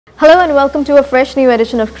Hello and welcome to a fresh new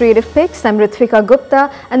edition of Creative Picks. I'm Ritvika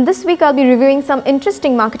Gupta and this week I'll be reviewing some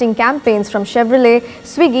interesting marketing campaigns from Chevrolet,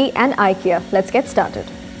 Swiggy and Ikea. Let's get started.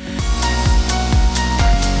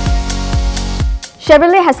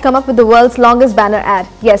 Chevrolet has come up with the world's longest banner ad.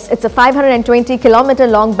 Yes, it's a 520-kilometer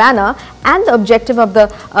long banner and the objective of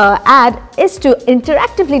the ad is to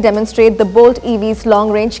interactively demonstrate the Bolt EV's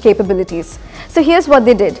long-range capabilities. So here's what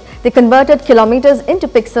they did. They converted kilometers into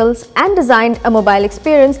pixels and designed a mobile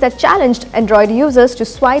experience that challenged Android users to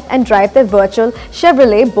swipe and drive their virtual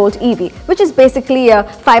Chevrolet Bolt EV, which is basically a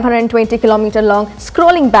 520-kilometer long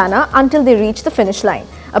scrolling banner until they reach the finish line.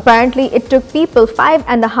 Apparently, it took people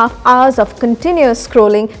 5.5 hours of continuous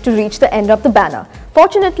scrolling to reach the end of the banner.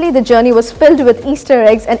 Fortunately, the journey was filled with Easter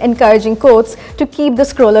eggs and encouraging quotes to keep the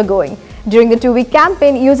scroller going. During the 2-week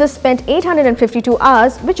campaign, users spent 852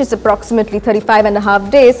 hours, which is approximately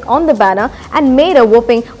 35.5 days, on the banner and made a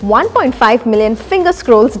whopping 1.5 million finger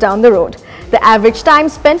scrolls down the road. The average time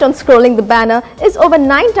spent on scrolling the banner is over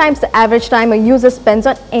 9 times the average time a user spends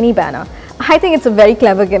on any banner. I think it's a very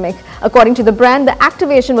clever gimmick. According to the brand, the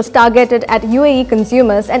activation was targeted at UAE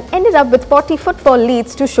consumers and ended up with 40 footfall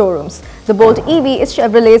leads to showrooms. The Bolt EV is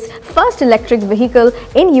Chevrolet's first electric vehicle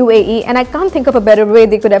in UAE, and I can't think of a better way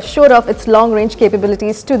they could have showed off its long-range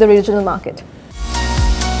capabilities to the regional market.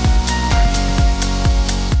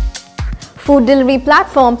 Food delivery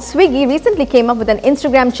platform Swiggy recently came up with an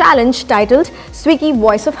Instagram challenge titled Swiggy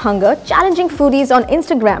Voice of Hunger, challenging foodies on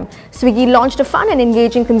Instagram. Swiggy launched a fun and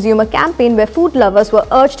engaging consumer campaign where food lovers were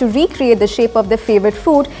urged to recreate the shape of their favorite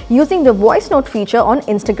food using the voice note feature on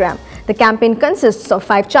Instagram. The campaign consists of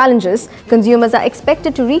 5 challenges. Consumers are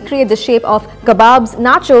expected to recreate the shape of kebabs,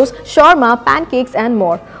 nachos, shawarma, pancakes and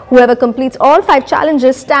more. Whoever completes all 5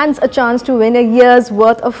 challenges stands a chance to win a year's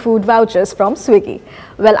worth of food vouchers from Swiggy.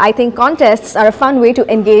 Well, I think contests are a fun way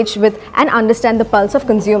to engage with and understand the pulse of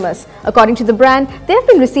consumers. According to the brand, they have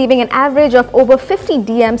been receiving an average of over 50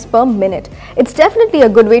 DMs per minute. It's definitely a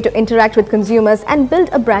good way to interact with consumers and build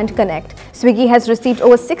a brand connect. Swiggy has received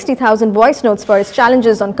over 60,000 voice notes for its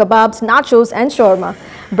challenges on kebabs, nachos and shawarma.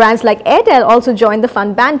 Brands like Airtel also joined the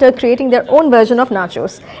fun banter, creating their own version of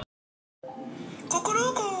nachos.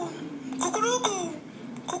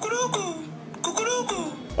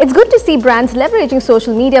 It's good to see brands leveraging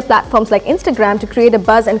social media platforms like Instagram to create a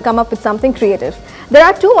buzz and come up with something creative. There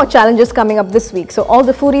are 2 more challenges coming up this week, so all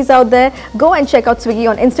the foodies out there, go and check out Swiggy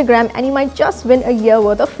on Instagram and you might just win a year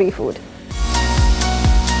worth of free food.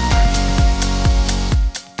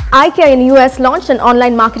 Ikea in US launched an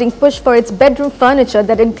online marketing push for its bedroom furniture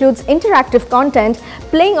that includes interactive content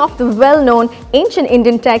playing off the well-known ancient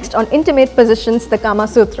Indian text on intimate positions, the Kama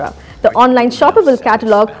Sutra. The online shoppable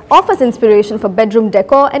catalog offers inspiration for bedroom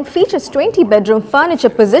decor and features 20 bedroom furniture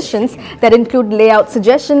positions that include layout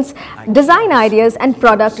suggestions, design ideas and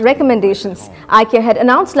product recommendations. Ikea had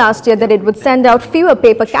announced last year that it would send out fewer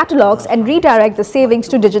paper catalogs and redirect the savings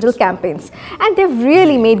to digital campaigns. And they've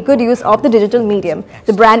really made good use of the digital medium.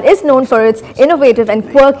 The brand is known for its innovative and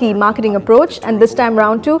quirky marketing approach, and this time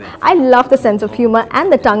round too, I love the sense of humor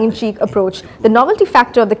and the tongue-in-cheek approach. The novelty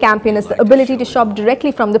factor of the campaign is the ability to shop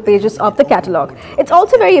directly from the pages of the catalog. It's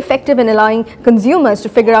also very effective in allowing consumers to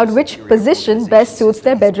figure out which position best suits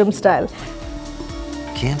their bedroom style.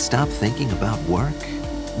 Can't stop thinking about work?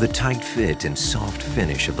 The tight fit and soft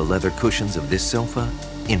finish of the leather cushions of this sofa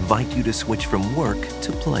invite you to switch from work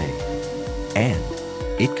to play. And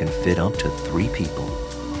it can fit up to 3 people.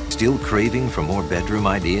 Still craving for more bedroom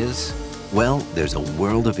ideas? Well, there's a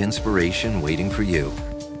world of inspiration waiting for you.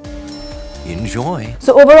 Enjoy!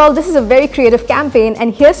 So overall, this is a very creative campaign,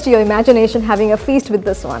 and here's to your imagination having a feast with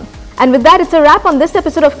this one. And with that, it's a wrap on this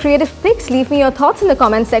episode of Creative Picks. Leave me your thoughts in the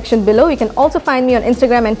comment section below. You can also find me on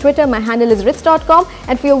Instagram and Twitter. My handle is ritz.com.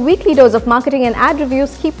 And for your weekly dose of marketing and ad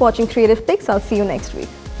reviews, keep watching Creative Picks. I'll see you next week.